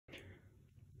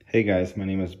Hey guys, my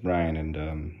name is Brian and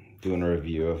doing a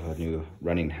review of a new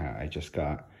running hat I just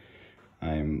got.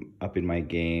 I'm upping my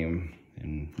game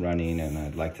in running and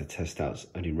I'd like to test out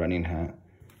a new running hat.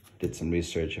 Did some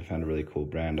research, I found a really cool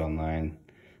brand online.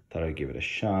 Thought I'd give it a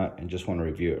shot and just want to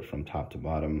review it from top to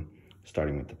bottom,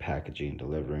 starting with the packaging and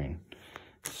delivering.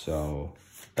 So,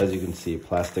 as you can see,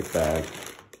 plastic bag,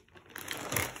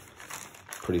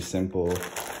 pretty simple.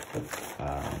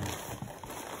 I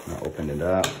opened it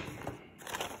up.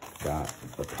 Got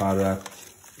the product,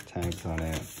 tags on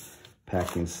it,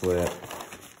 packing slip.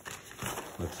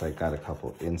 Looks like got a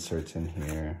couple inserts in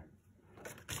here,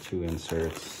 2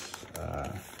 inserts.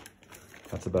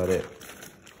 That's about it.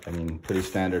 I mean, pretty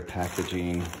standard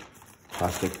packaging,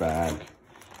 plastic bag.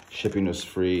 Shipping was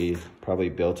free, probably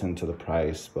built into the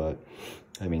price, but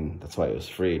I mean, that's why it was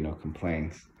free, no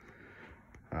complaints.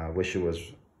 Wish it was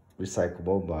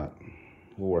recyclable, but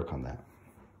we'll work on that.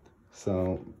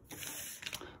 So,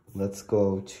 let's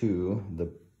go to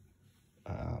the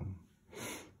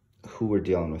who we're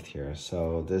dealing with here.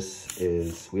 So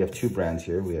we have 2 brands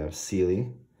here. We have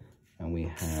Ciele and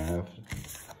we have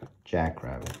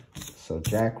Jackrabbit. So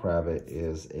Jackrabbit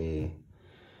is a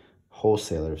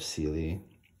wholesaler of Ciele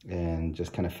and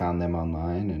just kind of found them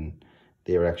online, and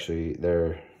they were actually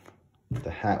the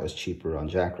hat was cheaper on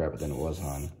Jackrabbit than it was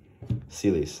on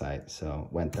Ciele's site, so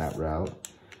went that route.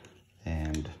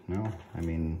 And no, I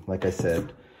mean, like I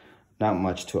said, not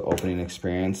much to an opening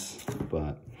experience,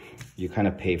 but you kind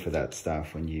of pay for that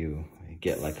stuff when you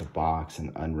get like a box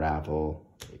and unravel.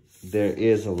 There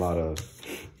is a lot of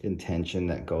intention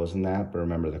that goes in that, but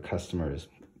remember the customer is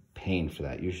paying for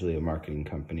that. Usually a marketing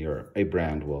company or a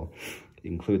brand will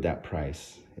include that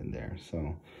price in there.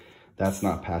 So that's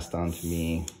not passed on to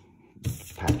me.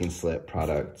 Packing slip,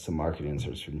 product, some marketing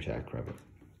inserts from Jackrabbit.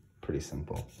 Pretty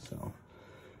simple. So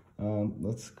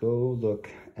let's go look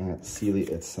at Ciele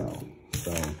itself.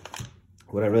 So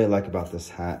what I really like about this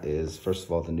hat is, first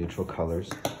of all, the neutral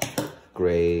colors,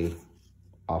 gray,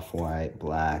 off-white,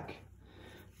 black,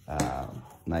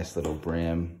 nice little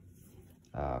brim,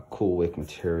 cool wick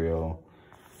material.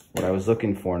 What I was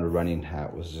looking for in a running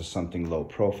hat was just something low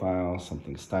profile,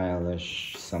 something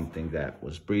stylish, something that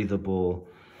was breathable,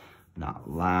 not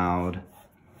loud.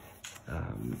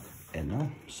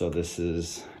 So this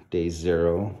is day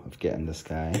 0 of getting this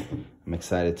guy. I'm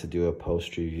excited to do a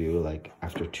post review, like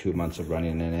after 2 months of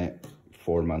running in it,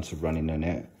 4 months of running in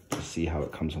it, to see how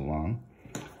it comes along.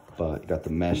 But you got the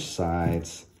mesh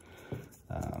sides.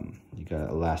 You got an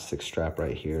elastic strap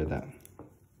right here that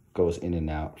goes in and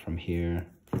out from here.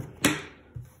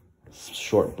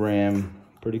 Short brim,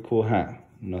 pretty cool hat.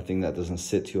 Nothing that doesn't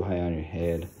sit too high on your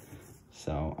head.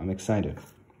 So I'm excited.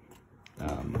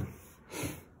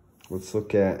 Let's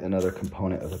look at another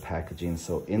component of the packaging.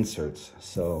 So inserts.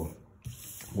 So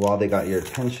while they got your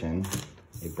attention,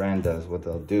 a brand does, what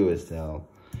they'll do is they'll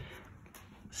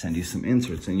send you some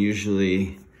inserts, and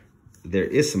usually there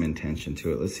is some intention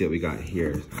to it. Let's see what we got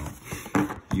here. So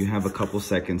you have a couple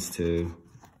seconds to,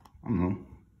 I don't know,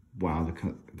 wow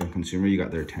the consumer. You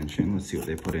got their attention. Let's see what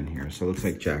they put in here. So it looks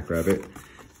like Jackrabbit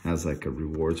has like a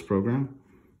rewards program.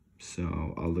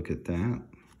 So I'll look at that.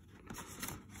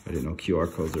 I didn't know QR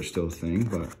codes are still a thing,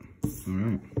 but all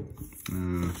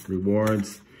right.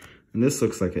 Rewards. And this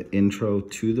looks like an intro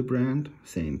to the brand,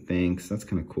 saying thanks. That's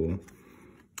kind of cool.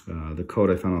 The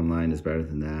code I found online is better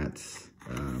than that.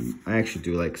 I actually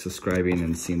do like subscribing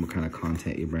and seeing what kind of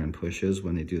content your brand pushes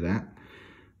when they do that.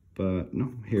 But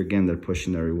no, here again, they're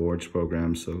pushing their rewards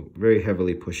program. So very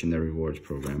heavily pushing their rewards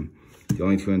program. The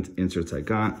only 2 inserts I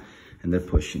got, and they're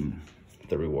pushing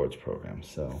the rewards program.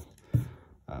 So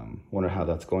wonder how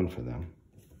that's going for them.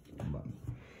 But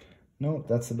no,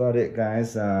 that's about it,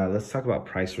 guys. Let's talk about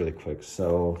price really quick.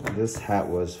 So this hat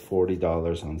was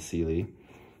 $40 on Ciele,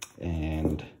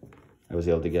 and I was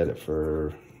able to get it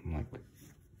for, like,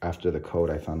 after the code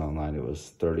I found online, it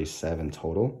was $37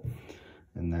 total,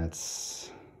 and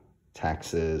that's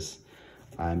taxes.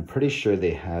 I'm pretty sure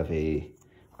they have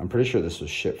I'm pretty sure this was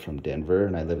shipped from Denver,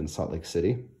 and I live in Salt Lake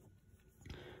City.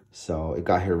 So it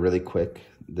got here really quick.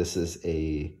 This is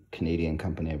a Canadian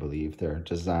company, I believe. They're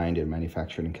designed and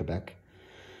manufactured in Quebec.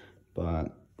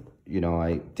 But, you know,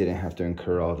 I didn't have to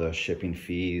incur all the shipping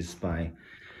fees by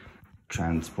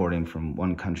transporting from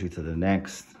one country to the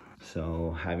next.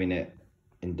 So having it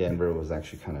in Denver was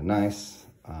actually kind of nice.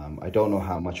 I don't know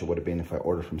how much it would have been if I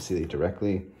ordered from Ciele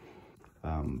directly.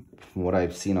 From what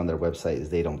I've seen on their website is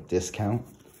they don't discount.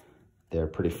 They're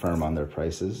pretty firm on their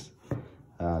prices.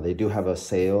 They do have a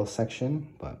sale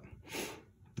section, but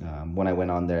when I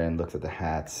went on there and looked at the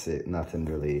hats, nothing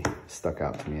really stuck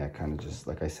out to me. I kind of just,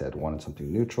 like I said, wanted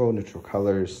something neutral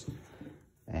colors,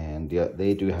 and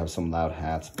they do have some loud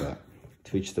hats, but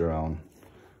to each their own.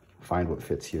 Find what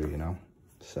fits you, you know?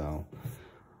 So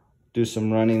do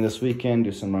some running this weekend,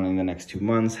 do some running the next 2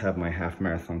 months, have my half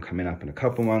marathon coming up in a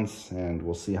couple months, and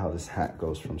we'll see how this hat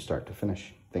goes from start to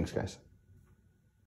finish. Thanks, guys.